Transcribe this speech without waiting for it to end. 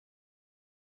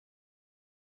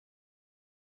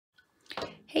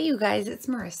Hey you guys, it's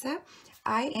Marissa.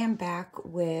 I am back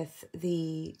with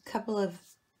the couple of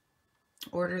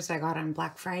orders I got on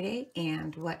Black Friday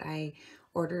and what I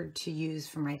ordered to use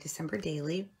for my December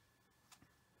daily.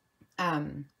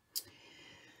 Am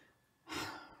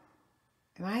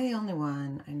I the only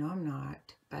one? I know I'm not,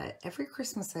 but every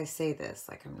Christmas I say this,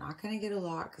 like I'm not going to get a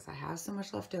lot because I have so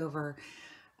much left over.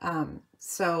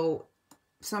 So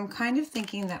I'm kind of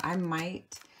thinking that I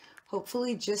might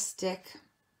hopefully just stick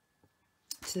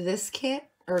to this kit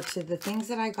or to the things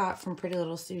that I got from Pretty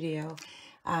Little Studio,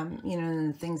 you know,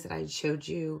 and the things that I showed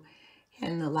you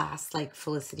in the last, like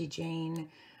Felicity Jane,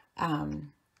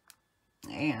 and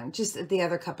just the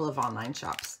other couple of online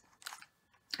shops.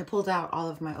 I pulled out all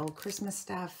of my old Christmas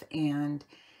stuff, and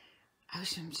I'm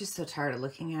just so tired of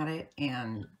looking at it.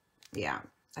 And yeah,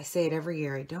 I say it every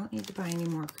year. I don't need to buy any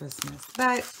more Christmas,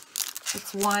 but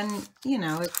it's one, you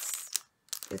know,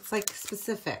 it's like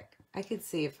specific. I could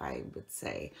see if I would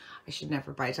say I should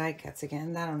never buy die cuts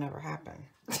again. That'll never happen.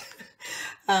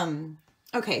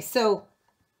 Okay, so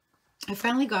I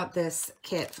finally got this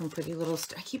kit from Pretty Little.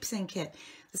 I keep saying kit.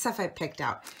 The stuff I picked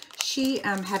out. She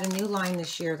had a new line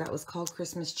this year that was called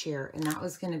Christmas Cheer, and that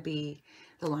was going to be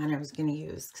the line I was going to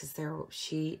use because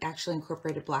she actually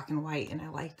incorporated black and white, and I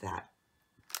liked that.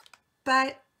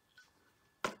 But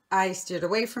I steered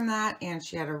away from that, and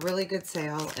she had a really good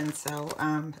sale, and so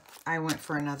I went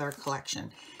for another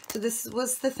collection. So this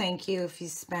was the thank you if you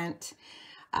spent,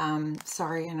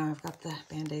 sorry, I know I've got the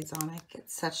Band-Aids on. I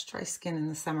get such dry skin in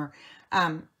the summer. I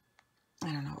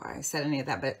don't know why I said any of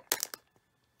that, but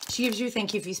she gives you a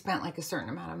thank you if you spent like a certain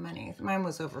amount of money. Mine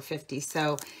was over 50,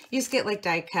 so you just get like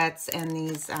die cuts and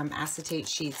these acetate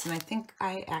sheets, and I think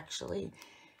I actually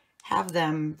have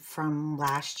them from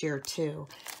last year too.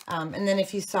 And then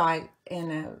if you saw it in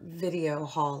a video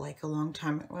haul like a long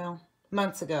time, well,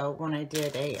 months ago when I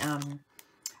did a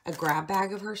grab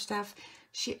bag of her stuff,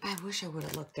 I wish I would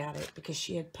have looked at it because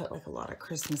she had put like a lot of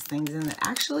Christmas things in that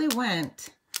actually went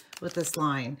with this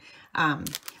line.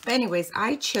 But anyways,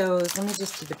 I chose, let me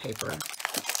just do the paper.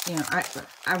 You know,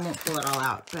 I won't pull it all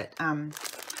out, but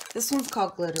this one's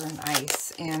called Glitter and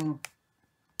Ice, and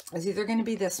it's either going to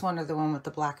be this one or the one with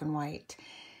the black and white.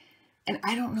 And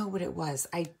I don't know what it was.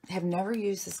 I have never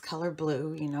used this color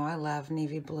blue. You know, I love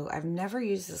navy blue. I've never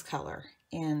used this color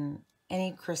in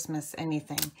any Christmas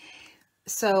anything.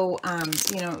 So,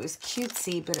 you know, it was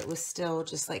cutesy, but it was still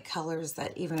just like colors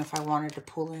that even if I wanted to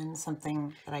pull in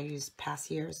something that I used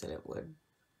past years, that it would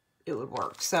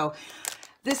work. So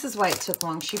this is why it took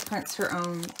long. She prints her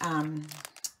own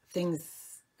things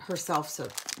herself, so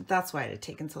that's why it had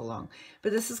taken so long.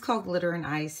 But this is called Glitter and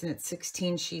Ice, and it's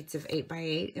 16 sheets of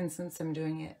 8x8, and since I'm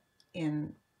doing it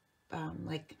in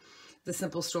like the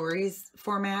Simple Stories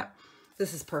format,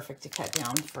 this is perfect to cut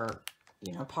down for,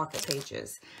 you know, pocket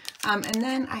pages. And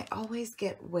then I always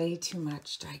get way too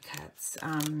much die cuts,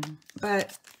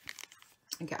 but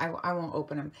I won't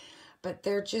open them, but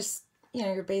they're just, you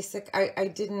know, your basic.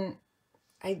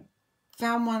 I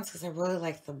found ones because I really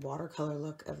like the watercolor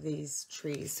look of these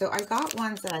trees. So I got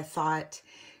ones that I thought,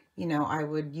 you know, I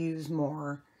would use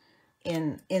more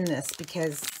in this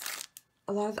because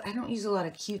I don't use a lot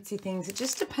of cutesy things. It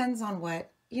just depends on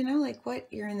what, you know, like what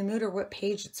you're in the mood or what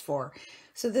page it's for.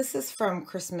 So this is from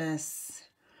Christmas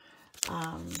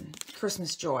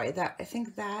Joy. That I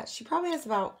think that she probably has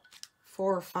about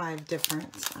 4 or 5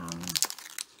 different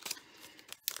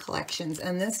collections,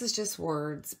 and this is just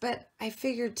words, but I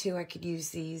figured too I could use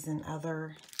these in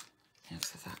other, you know,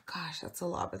 so I thought, gosh, that's a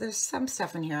lot, but there's some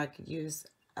stuff in here I could use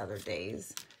other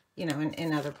days, you know,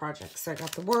 in other projects. So I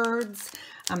got the words.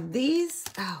 These,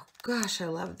 oh gosh, I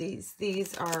love these.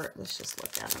 These are, let's just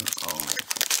look at them. Oh my,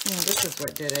 you know, this is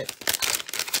what did it.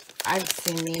 I've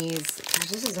seen these. Gosh,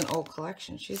 this is an old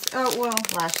collection. Oh, well,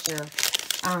 last year.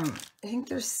 I think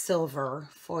there's silver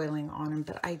foiling on them,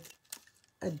 but I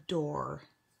adore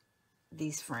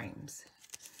these frames.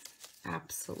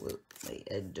 Absolutely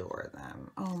adore them.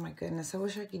 Oh my goodness, I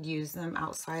wish I could use them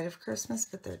outside of Christmas,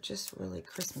 but they're just really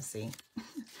Christmassy.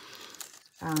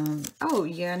 Oh,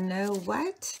 you know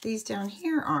what? These down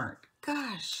here aren't.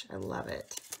 Gosh, I love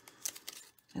it.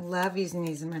 I love using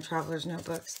these in my traveler's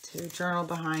notebooks to journal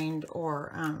behind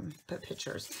or put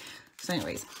pictures. So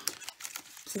anyways,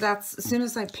 so that's, as soon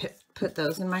as I put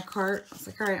those in my cart, I was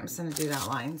like, all right, I'm just going to do that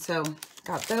line. So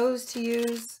got those to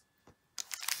use.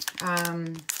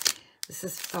 This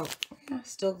is, oh, yeah,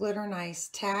 still Glitter and Ice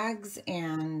tags,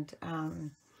 and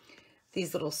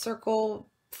these little circle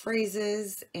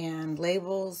phrases and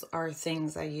labels are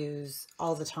things I use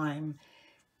all the time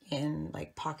in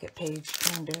like pocket page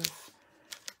kind of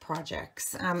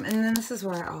projects. And then this is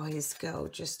where I always go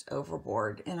just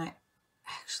overboard, and I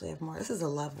I actually have more. This is a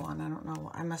love one. I don't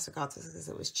know. I must have got this because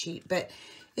it was cheap, but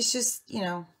it's just, you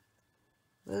know,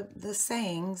 the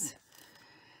sayings.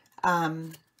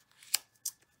 And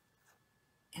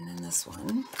then this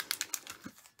one.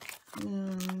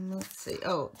 Let's see.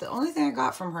 Oh, the only thing I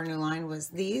got from her new line was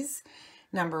these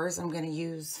numbers I'm going to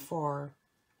use for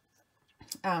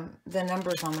the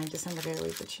numbers on my December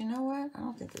Daily. But you know what? I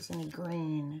don't think there's any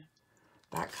green,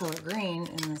 that color green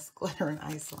in this glitter and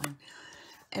ice line.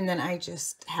 And then I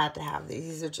just had to have these.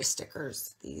 These are just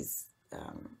stickers, these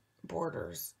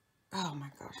borders. Oh my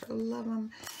gosh, I love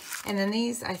them. And then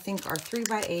these, I think, are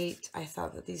 3x8. I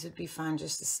thought that these would be fun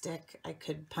just to stick. I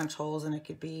could punch holes and it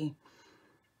could be,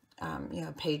 you know,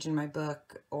 a page in my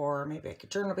book, or maybe I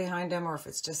could journal behind them, or if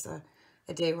it's just a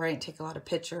day where I didn't take a lot of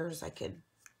pictures, I could,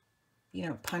 you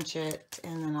know, punch it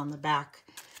and then on the back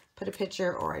put a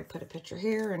picture, or I'd put a picture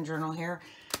here and journal here.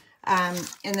 And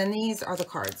then these are the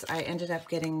cards. I ended up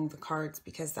getting the cards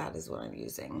because that is what I'm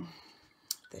using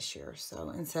this year. So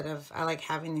instead of, I like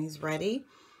having these ready.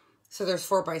 So there's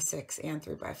 4x6 and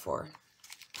 3x4.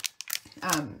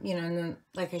 You know, and then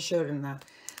like I showed in the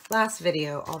last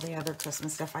video, all the other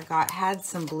Christmas stuff I got had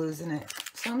some blues in it.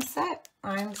 So I'm set.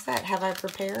 I'm set. Have I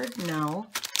prepared? No,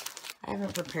 I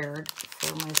haven't prepared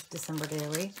for my December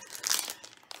Daily.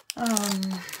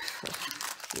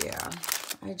 Yeah,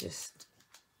 I just,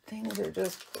 things are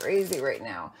just crazy right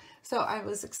now. So I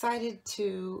was excited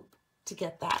to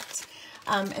get that.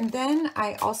 And then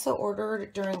I also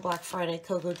ordered during Black Friday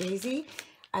Cocoa Daisy.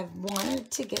 I've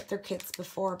wanted to get their kits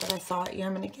before, but I thought, you know,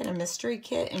 I'm going to get a mystery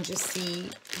kit and just see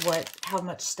how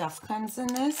much stuff comes in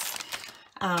this.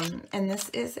 And this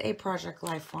is a Project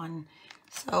Life one.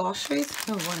 So I'll show you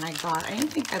the one I got. I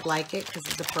didn't think I'd like it because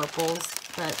of the purples,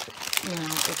 but you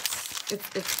know,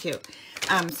 it's cute.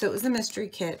 So it was a mystery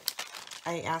kit.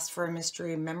 I asked for a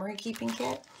mystery memory keeping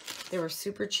kit. They were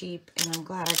super cheap, and I'm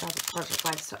glad I got the Project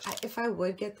Life. So if I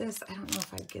would get this, I don't know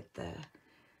if I'd get the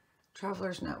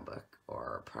Traveler's Notebook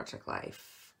or Project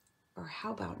Life, or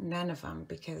how about none of them,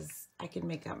 because I could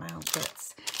make up my own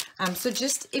kits. So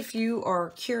just if you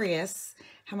are curious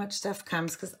how much stuff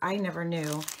comes, because I never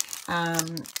knew,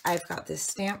 I've got this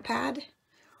stamp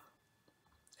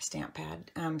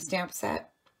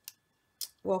set,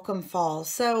 Welcome Fall.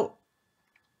 So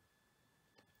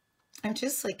I'm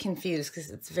just like confused because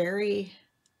it's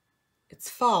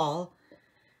fall,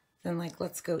 then like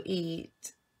Let's Go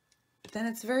Eat, but then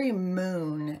it's very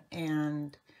moon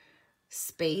and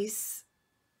space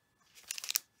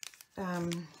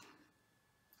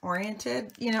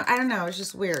oriented, you know, I don't know, it's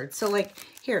just weird. So like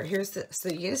so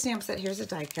you get a stamp set, here's a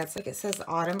die cut. It's like it says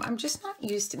autumn. I'm just not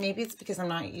used to, maybe it's because I'm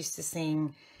not used to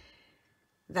seeing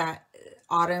that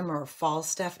autumn or fall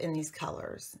stuff in these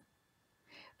colors.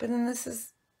 But then this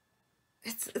is,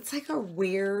 it's like a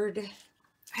weird,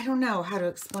 I don't know how to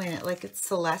explain it. Like it's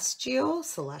celestial.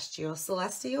 Is that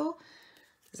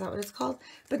what it's called?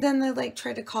 But then they like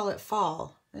try to call it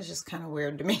fall. It's just kind of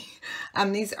weird to me.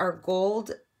 These are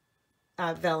gold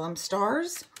vellum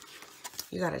stars.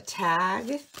 You got a tag.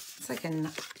 It's like a,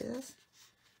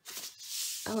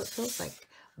 oh, it feels like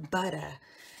butter.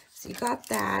 So you got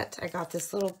that. I got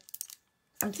this little,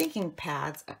 I'm thinking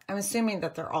pads. I'm assuming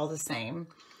that they're all the same.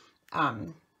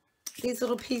 These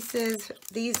little pieces,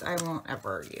 these I won't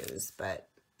ever use, but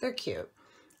they're cute.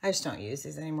 I just don't use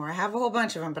these anymore. I have a whole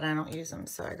bunch of them, but I don't use them.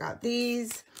 So I got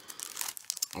these.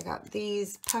 I got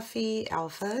these puffy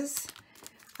alphas.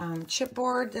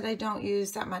 Chipboard that I don't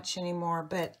use that much anymore,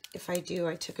 but if I do,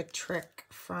 I took a trick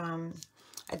from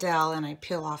Adele and I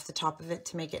peel off the top of it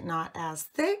to make it not as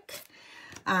thick.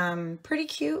 Pretty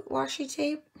cute washi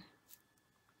tape.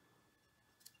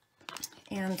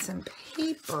 And some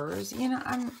papers. You know,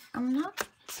 I'm not,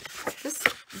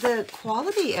 the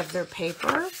quality of their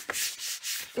paper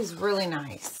is really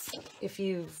nice. If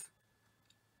you've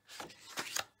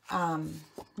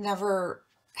never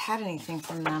had anything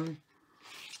from them,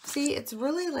 see, it's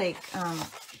really like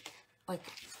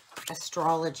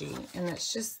astrology, and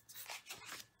it's just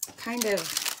kind of,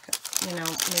 you know,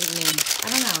 made me, I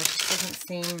don't know, it just doesn't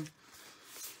seem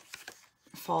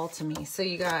fall to me. So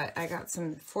I got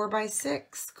some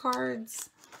 4x6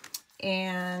 cards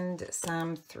and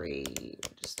some we'll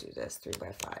just do this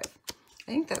 3x5. I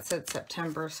think that said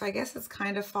September, so I guess it's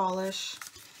kind of fallish.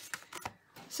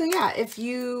 So yeah, if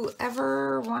you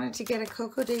ever wanted to get a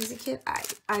Cocoa Daisy kit, I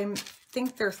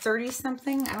think they're 30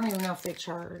 something. I don't even know if they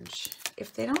charge.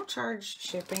 If they don't charge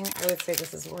shipping, I would say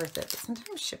this is worth it, but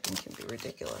sometimes shipping can be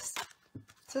ridiculous.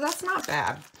 So that's not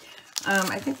bad.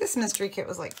 I think this mystery kit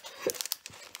was like,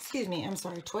 excuse me, I'm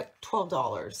sorry,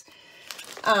 $12.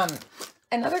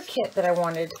 Another kit that I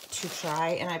wanted to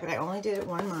try, but I only did it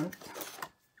 1 month,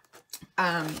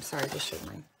 Sorry, I just showed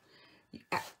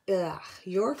my,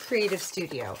 Your Creative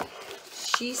Studio.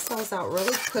 She sells out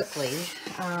really quickly.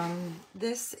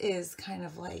 This is kind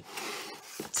of like,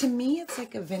 to me, it's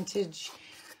like a vintage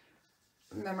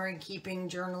memory keeping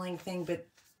journaling thing, but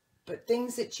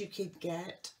things that you could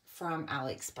get from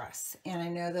AliExpress. And I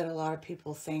know that a lot of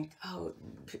people think, oh,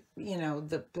 you know,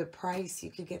 the price,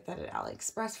 you could get that at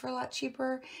AliExpress for a lot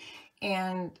cheaper.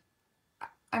 And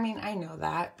I mean, I know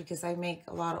that because I make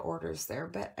a lot of orders there,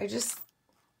 but I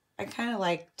kind of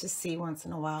like to see once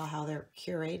in a while how they're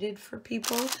curated for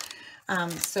people.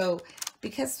 So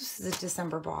because this is a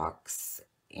December box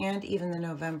and even the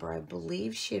November, I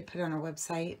believe she had put on her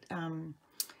website,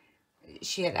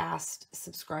 she had asked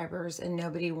subscribers and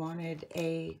nobody wanted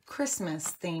a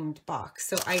Christmas themed box.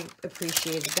 So I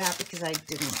appreciated that because I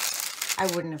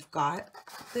wouldn't have got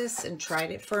this and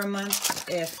tried it for a month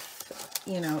if,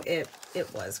 you know, it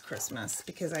was Christmas,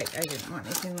 because I didn't want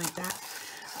anything like that.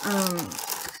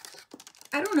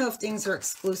 I don't know if things are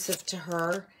exclusive to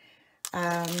her.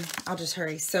 I'll just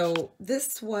hurry. So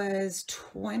this was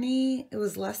it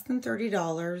was less than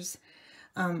 $30.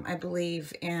 I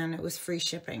believe, and it was free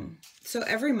shipping. So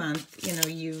every month, you know,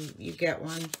 you get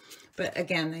one, but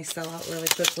again, they sell out really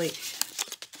quickly.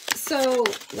 So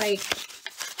like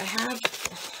I have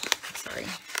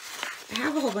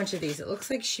a whole bunch of these. It looks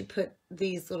like she put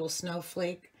these little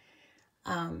snowflake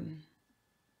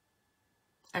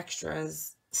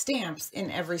extras stamps in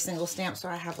every single stamp. So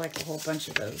I have like a whole bunch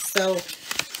of those. So,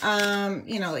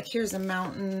 you know, like here's a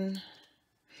mountain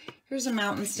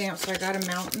stamp. So I got a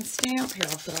mountain stamp. Here,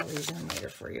 I'll put all these in later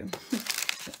for you.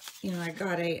 You know, I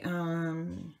got a,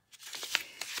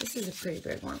 this is a pretty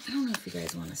big one. I don't know if you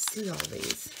guys want to see all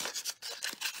these.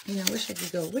 You know, I wish I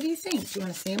could go, what do you think? Do you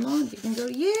want to see them all? You can go,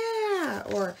 yeah,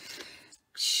 or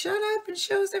shut up and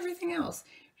show us everything else.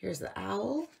 Here's the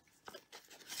owl.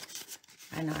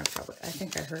 I know, I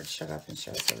think I heard shut up and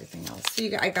show us everything else. So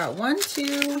I got 1,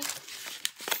 2,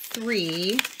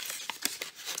 3.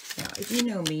 Now, if you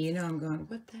know me, you know I'm going,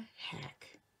 what the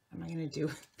heck am I going to do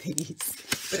with these?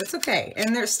 But it's okay.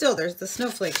 And there's the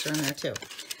snowflakes are in there too.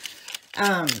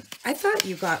 I thought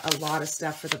you got a lot of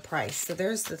stuff for the price. So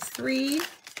there's the 3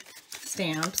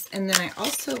 stamps. And then I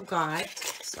also got,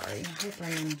 sorry, I hope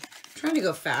I'm trying to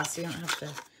go fast so you don't have to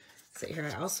sit here.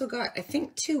 I also got, I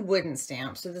think, 2 wooden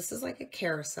stamps. So this is like a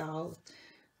carousel,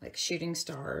 like shooting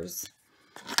stars.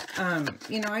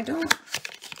 You know, I don't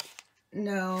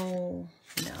know.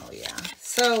 No, yeah.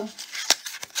 So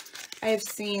I have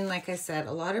seen, like I said,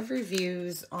 a lot of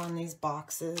reviews on these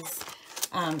boxes,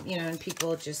 you know, and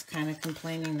people just kind of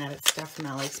complaining that it's stuff from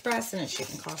AliExpress and it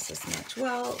shouldn't cost this much.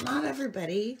 Well, not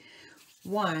everybody,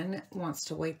 one, wants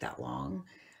to wait that long.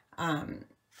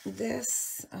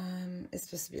 This is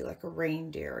supposed to be like a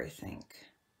reindeer, I think.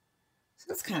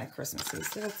 So it's kind of Christmassy,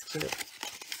 so that's cute.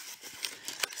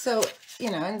 So,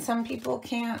 you know, and some people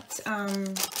can't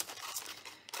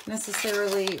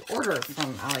necessarily order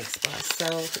from AliExpress. So,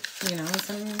 you know,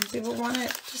 some people want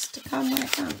it just to come when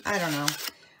it comes. I don't know.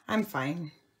 I'm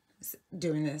fine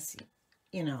doing this,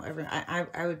 you know,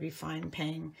 I would be fine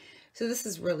paying. So this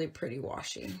is really pretty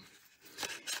washy.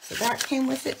 So that came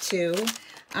with it too.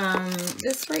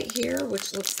 This right here,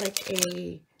 which looks like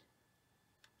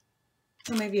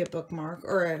maybe a bookmark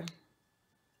or a,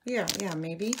 yeah,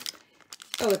 maybe.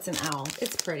 Oh, it's an owl.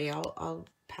 It's pretty. I'll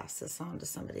pass this on to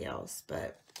somebody else,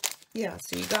 but yeah,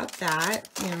 so you got that.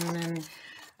 And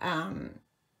then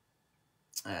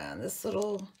this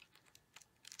little,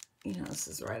 you know, this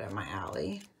is right up my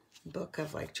alley, book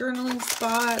of like journaling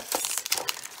spots.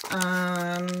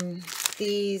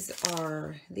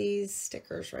 These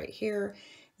stickers right here.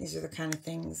 These are the kind of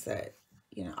things that,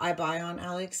 you know, I buy on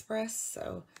AliExpress.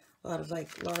 So a lot of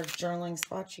like large journaling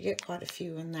spots, you get quite a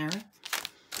few in there.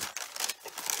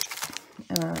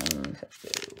 Let's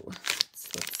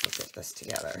look at this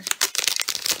together.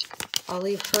 I'll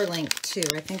leave her link too.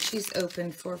 I think she's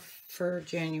open for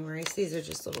January. So these are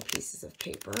just little pieces of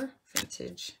paper,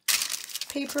 vintage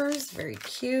papers, very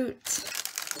cute.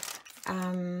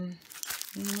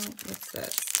 What's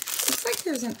this? Looks like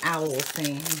there's an owl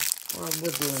theme or a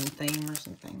woodland theme or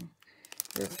something.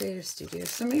 Your Creative Studio.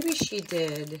 So maybe she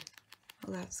did.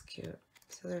 Oh, that's cute.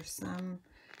 So there's some.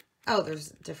 Oh, there's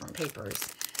different papers.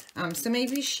 So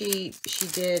maybe she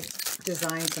did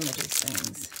design some of these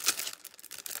things.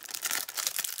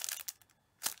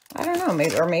 I don't know,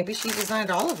 maybe she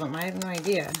designed all of them. I have no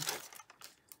idea.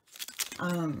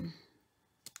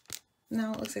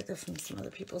 No, it looks like they're from some other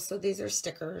people. So these are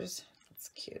stickers. That's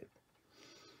cute.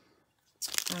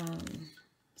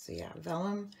 So yeah,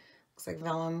 vellum. Looks like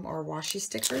vellum or washi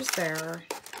stickers there.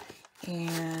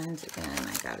 And then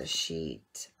I got a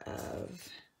sheet of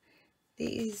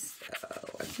these. Oh,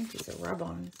 I think these are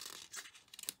rub-ons.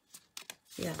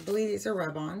 Yeah, I believe these are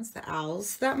rub-ons, the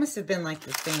owls. That must have been like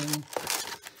the thing.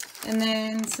 And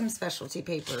then some specialty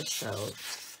papers. So,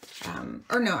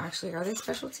 or no, actually, are they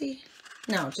specialty?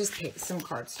 No, just some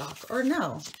cardstock. Or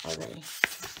no, are they?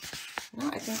 No,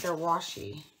 I think they're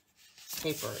washi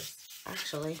papers,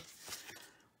 actually.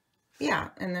 Yeah,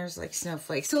 and there's like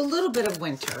snowflakes. So a little bit of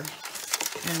winter.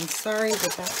 And sorry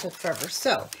that took forever.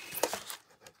 So,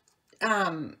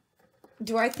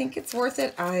 do I think it's worth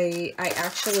it? I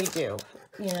actually do,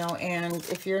 you know, and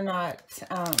if you're not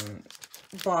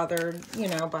bothered, you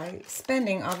know, by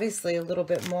spending obviously a little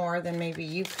bit more than maybe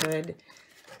you could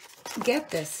get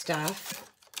this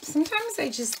stuff, sometimes I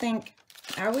just think,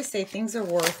 I always say things are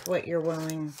worth what you're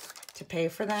willing to pay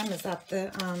for them. Is that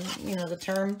the, you know, the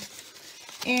term?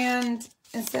 And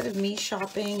instead of me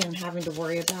shopping and having to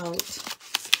worry about,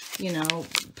 you know,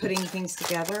 putting things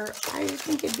together, I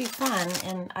think it'd be fun.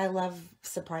 And I love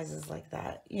surprises like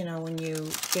that, you know, when you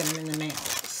get them in the mail.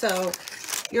 So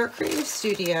Your Creative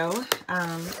Studio,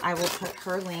 I will put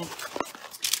her link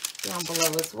down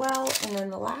below as well. And then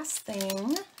the last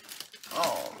thing,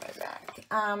 oh, my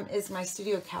back, is my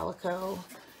Studio Calico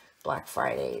Black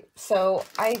Friday. So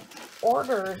I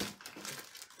ordered,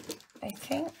 I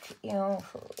think, you know,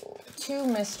 2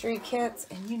 mystery kits.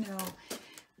 And, you know,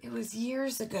 it was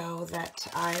years ago that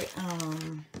I,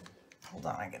 hold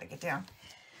on, I gotta get down.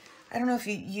 I don't know if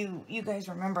you guys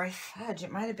remember,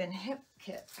 it might have been Hip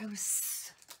Kit. I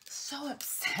was so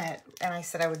upset, and I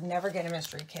said I would never get a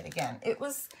mystery kit again. It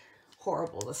was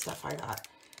horrible, the stuff I got.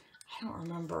 I don't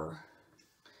remember.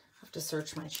 I have to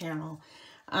search my channel.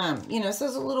 You know, so I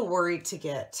was a little worried to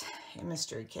get a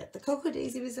mystery kit. The Cocoa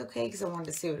Daisy was okay because I wanted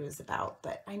to see what it was about,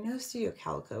 but I know Studio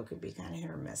Calico could be kind of hit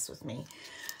or miss with me.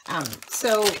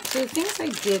 So the things I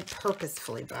did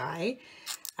purposefully buy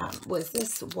was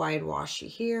this wide washi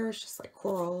here. It's just like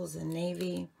corals and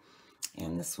navy.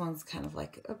 And this one's kind of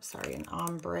like, oops, sorry, an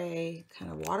ombre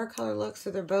kind of watercolor look. So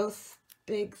they're both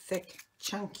big, thick,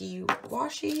 chunky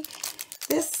washi.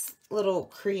 This little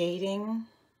creating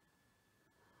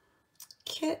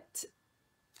kit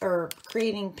or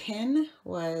creating pin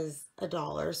was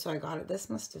 $1. So I got it. This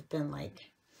must have been like,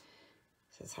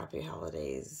 it says Happy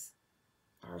Holidays.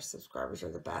 Our subscribers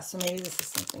are the best. So maybe this is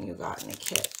something you got in a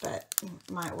kit, but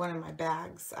one of my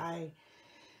bags I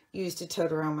used to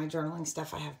tote around my journaling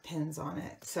stuff. I have pins on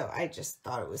it. So I just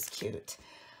thought it was cute.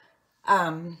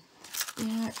 Yeah,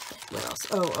 what else?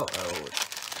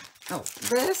 Oh,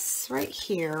 this right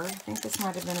here, I think this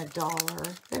might have been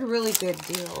 $1. They had really good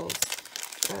deals.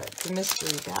 The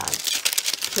mystery bag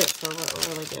kits are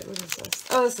really good. What is this?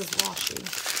 Oh, this is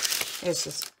washi. It's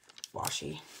just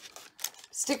washi.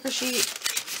 Sticker sheet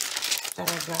that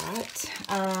I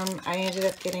got. I ended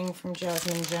up getting from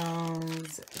Jasmine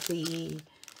Jones the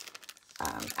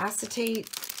acetate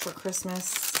for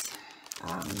Christmas.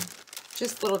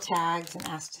 Just little tags and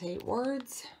acetate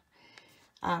words.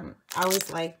 I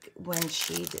always like when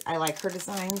I like her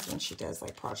designs when she does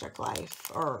like Project Life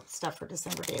or stuff for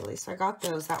December Daily. So I got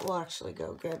those. That will actually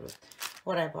go good with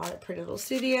what I bought at Pretty Little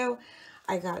Studio.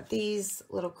 I got these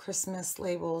little Christmas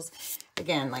labels.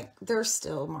 Again, like they're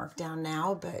still marked down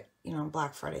now, but you know, on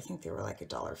Black Friday, I think they were like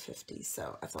 $1.50.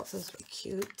 So I thought those were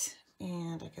cute.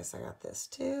 And I guess I got this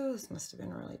too. This must have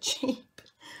been really cheap.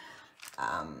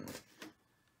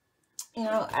 You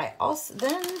know,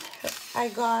 then I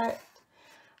got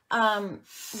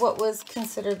what was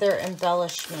considered their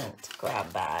embellishment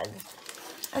grab bag.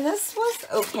 And this was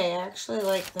okay. I actually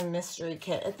like the mystery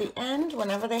kit. At the end,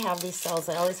 whenever they have these sales,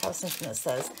 they always have something that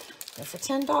says, for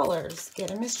 $10,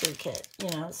 get a mystery kit, you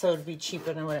know, so it'd be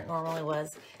cheaper than what it normally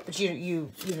was. But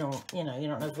you don't know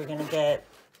if you're going to get,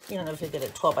 you don't know if you get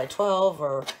it 12 by 12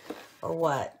 or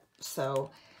what.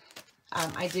 So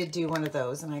I did do one of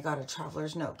those, and I got a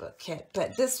traveler's notebook kit.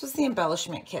 But this was the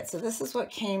embellishment kit. So this is what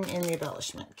came in the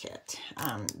embellishment kit.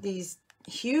 These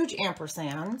huge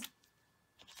ampersands.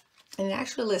 And it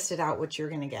actually listed out what you're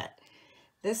going to get.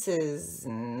 This is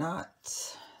not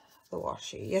the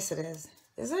washi. Yes, it is.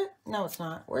 Is it? No, it's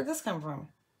not. Where'd this come from?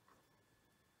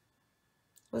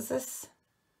 Was this?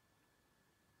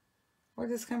 Where'd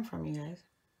this come from, you guys?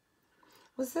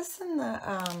 Was this in the,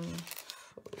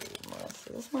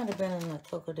 this might have been in the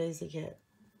Cocoa Daisy kit.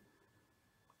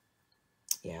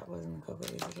 Yeah, it was in the Cocoa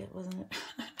Daisy kit, wasn't it?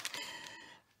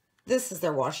 This is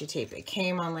their washi tape. It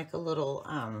came on like a little,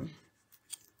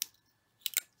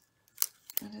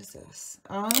 what is this?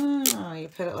 Oh, you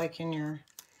put it like in your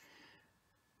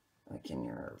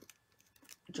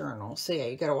journal. So yeah,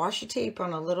 you got a washi tape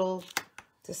on a little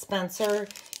dispenser.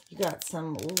 You got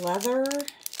some leather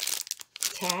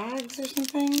tags or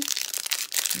something.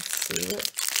 Let's see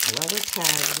what leather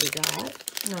tags we got.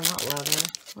 No, not leather.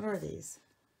 What are these?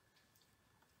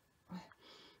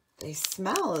 They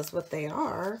smell is what they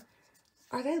are.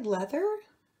 Are they leather?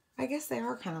 I guess they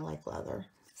are kind of like leather.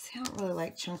 See, I don't really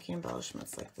like chunky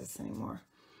embellishments like this anymore.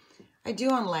 I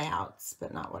do on layouts,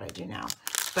 but not what I do now.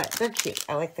 But they're cute.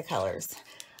 I like the colors.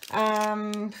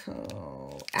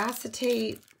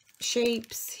 Acetate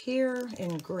shapes here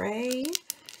in gray.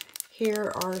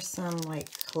 Here are some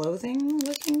like clothing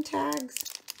looking tags.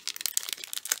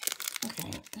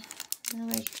 Okay, they're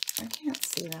like, I can't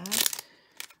see that.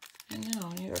 I know,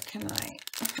 neither can I.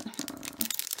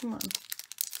 Come on.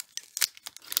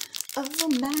 Oh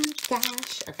my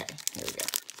gosh. Okay, here we go.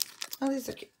 Oh, these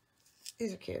are cute.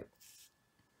 These are cute.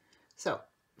 So,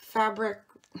 fabric,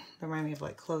 they remind me of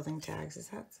like clothing tags. Does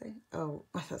that say? Oh,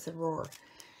 I thought it said roar.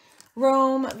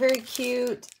 Rome, very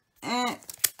cute. I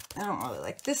don't really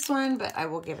like this one, but I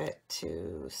will give it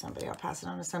to somebody. I'll pass it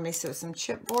on to somebody. So, some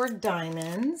chipboard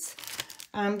diamonds.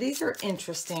 These are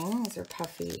interesting. These are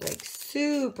puffy, like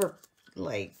super,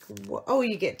 like, oh,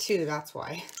 you get two. That's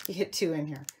why. You get two in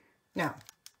here. No.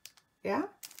 Yeah?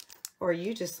 Or are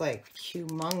you just like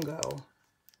humongo?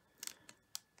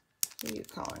 What are you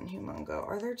calling humongo?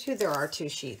 Are there two? There are two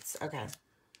sheets. Okay.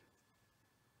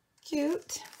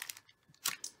 Cute.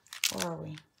 Where are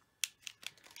we?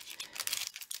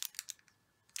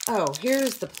 Oh,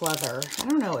 here's the pleather. I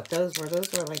don't know what those were.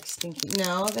 Those were like stinky.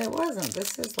 No, that wasn't.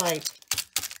 This is like,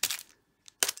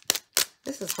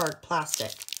 this is hard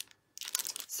plastic.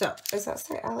 So, does that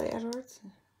say Allie Edwards?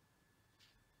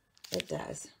 It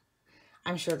does.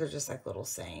 I'm sure they're just like little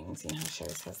sayings. You know how she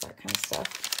always has that kind of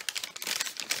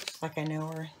stuff. Like I know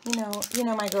her. You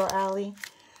know my girl Allie.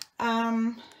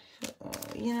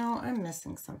 You know, I'm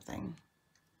missing something.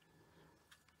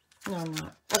 No, I'm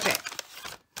not. Okay.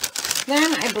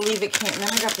 Then I believe it came, then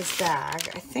I got this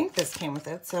bag. I think this came with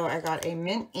it. So I got a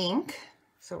mint ink.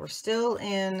 So we're still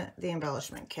in the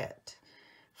embellishment kit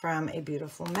from A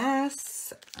Beautiful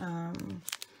Mess.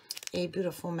 A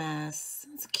Beautiful Mess.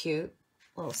 It's cute.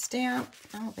 Little stamp.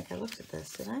 I don't think I looked at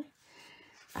this, did I?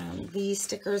 These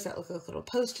stickers that look like little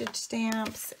postage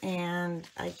stamps. And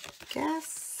I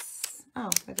guess, oh,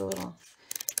 like a little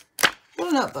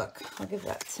notebook. I'll give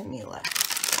that to Mila.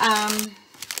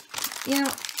 You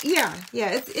know, yeah,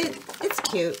 it's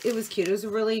cute. It was cute. It was a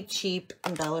really cheap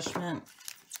embellishment.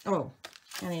 Oh,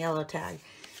 and a yellow tag.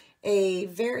 A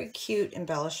very cute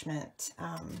embellishment,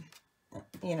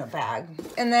 you know, bag.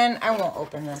 And then I won't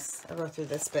open this. I'll go through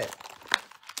this, but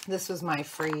this was my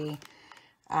free,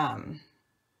 oh,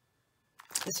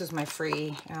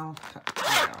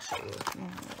 I'll show you.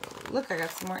 Look, I got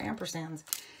some more ampersands.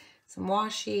 Some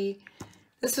washi.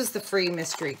 This was the free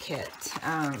mystery kit.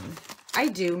 I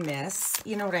do miss,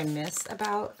 you know what I miss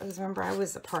about, because remember I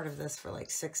was a part of this for like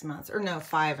 6 months, or no,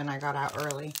 5, and I got out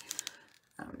early.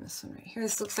 This one right here,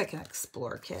 this looks like an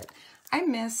Explore kit. I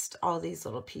missed all these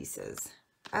little pieces.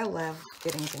 I love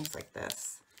getting things like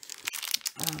this.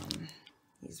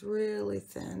 These really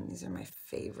thin, these are my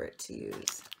favorite to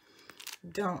use.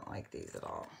 Don't like these at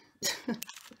all.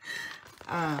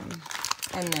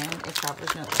 And then a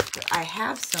traveler's notebook. But I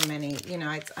have so many, you know,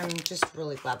 I'm just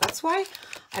really glad. That's why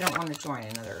I don't want to join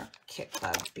another kit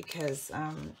club, because,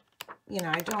 you know,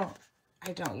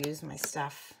 I don't use my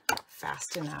stuff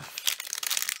fast enough.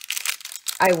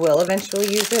 I will eventually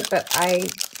use it, but I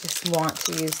just want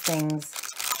to use things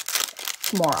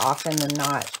more often than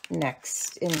not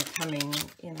next in the coming,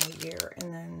 you know, year.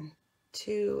 And then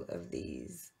 2 of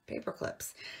these paper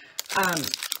clips,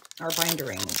 or binder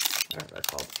rings, whatever they're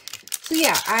called. So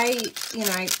yeah, I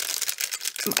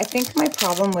think my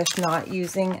problem with not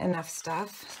using enough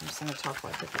stuff, so I'm just going to talk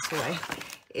while I put this away,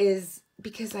 is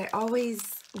because I always,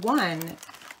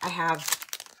 I have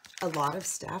a lot of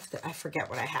stuff that I forget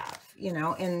what I have, you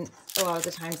know, and a lot of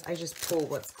the times I just pull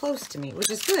what's close to me, which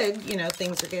is good, you know,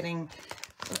 things are getting,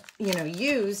 you know,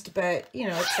 used, but, you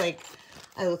know, it's like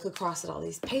I look across at all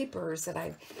these papers that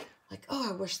I like, oh,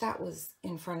 I wish that was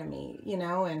in front of me, you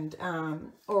know, and,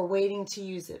 or waiting to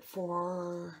use it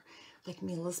for like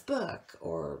Mila's book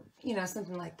or, you know,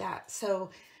 something like that. So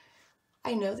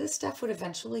I know this stuff would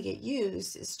eventually get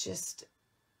used. It's just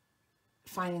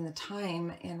finding the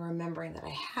time and remembering that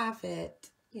I have it,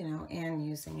 you know, and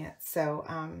using it. So,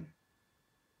 I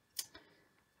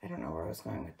don't know where I was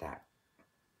going with that.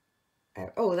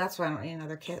 Oh, that's why I don't need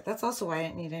another kit. That's also why I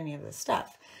didn't need any of this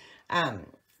stuff.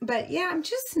 But yeah, I'm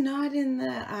just not in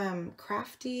the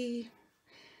crafty,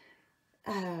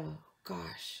 oh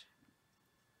gosh,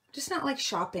 just not like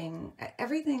shopping.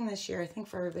 Everything this year, I think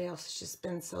for everybody else, has just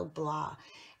been so blah.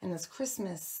 And this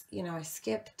Christmas, you know, I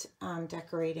skipped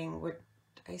decorating.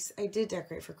 I did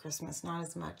decorate for Christmas, not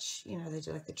as much. You know, they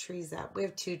do like the trees up. We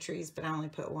have 2 trees, but I only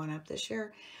put 1 up this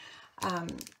year.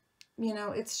 You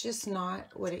know, it's just not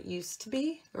what it used to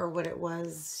be, or what it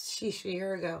was a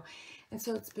year ago. And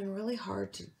so it's been really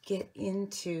hard to get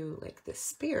into like the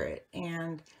spirit.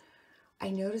 And I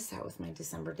noticed that with my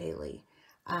December Daily.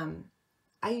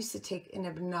 I used to take an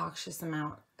obnoxious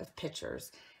amount of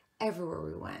pictures everywhere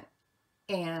we went.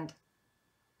 And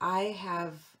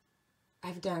I've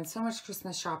done so much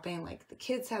Christmas shopping. Like the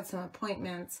kids had some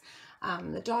appointments.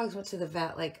 The dogs went to the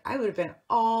vet. Like I would have been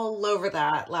all over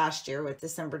that last year with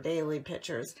December Daily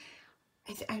pictures.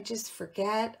 I just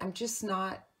forget. I'm just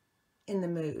not in the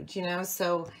mood, you know?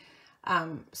 So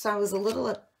I was a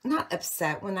little, not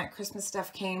upset when that Christmas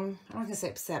stuff came. I'm not gonna say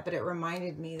upset, but it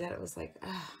reminded me that it was like,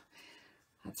 ah,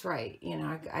 that's right. You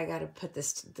know, I got to put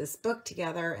this book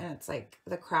together, and it's like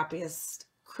the crappiest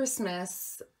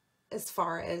Christmas as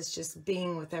far as just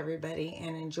being with everybody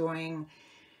and enjoying,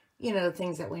 you know, the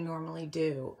things that we normally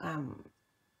do.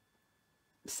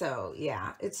 So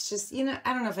yeah, it's just, you know,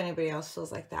 I don't know if anybody else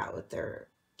feels like that with their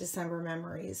December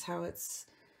memories, how it's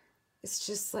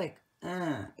just like,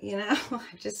 you know, I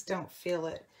just don't feel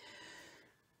it.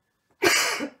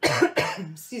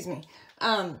 Excuse me.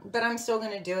 But I'm still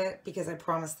going to do it because I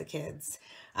promised the kids.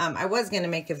 I was going to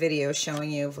make a video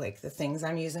showing you like the things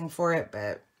I'm using for it,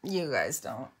 but you guys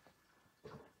don't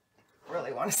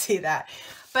really want to see that.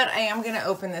 But I am going to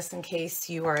open this in case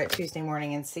you are at Tuesday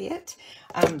morning and see it.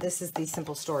 This is the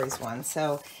Simple Stories one.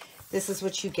 So this is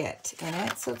what you get in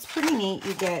it. So it's pretty neat.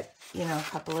 You get, you know, a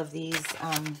couple of these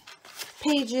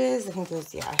pages. I think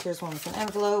there's, yeah, here's one with an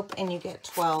envelope, and you get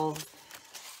 12,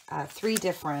 3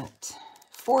 different,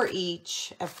 4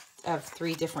 each of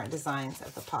 3 different designs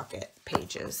of the pocket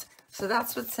pages. So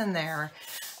that's what's in there.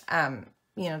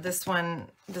 You know, this one,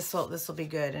 this will be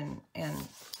good. And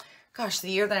gosh,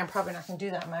 the year that I'm probably not going to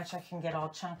do that much, I can get all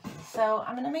chunky. So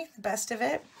I'm going to make the best of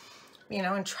it, you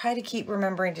know, and try to keep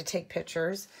remembering to take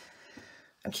pictures.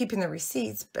 I'm keeping the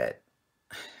receipts, but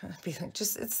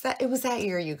it was that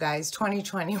year, you guys,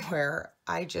 2020, where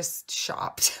I just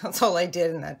shopped. That's all I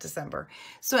did in that December.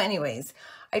 So anyways,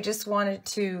 I just wanted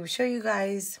to show you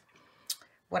guys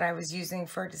what I was using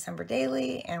for December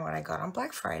Daily and what I got on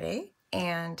Black Friday.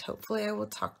 And hopefully I will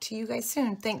talk to you guys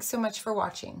soon. Thanks so much for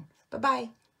watching.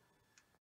 Bye-bye.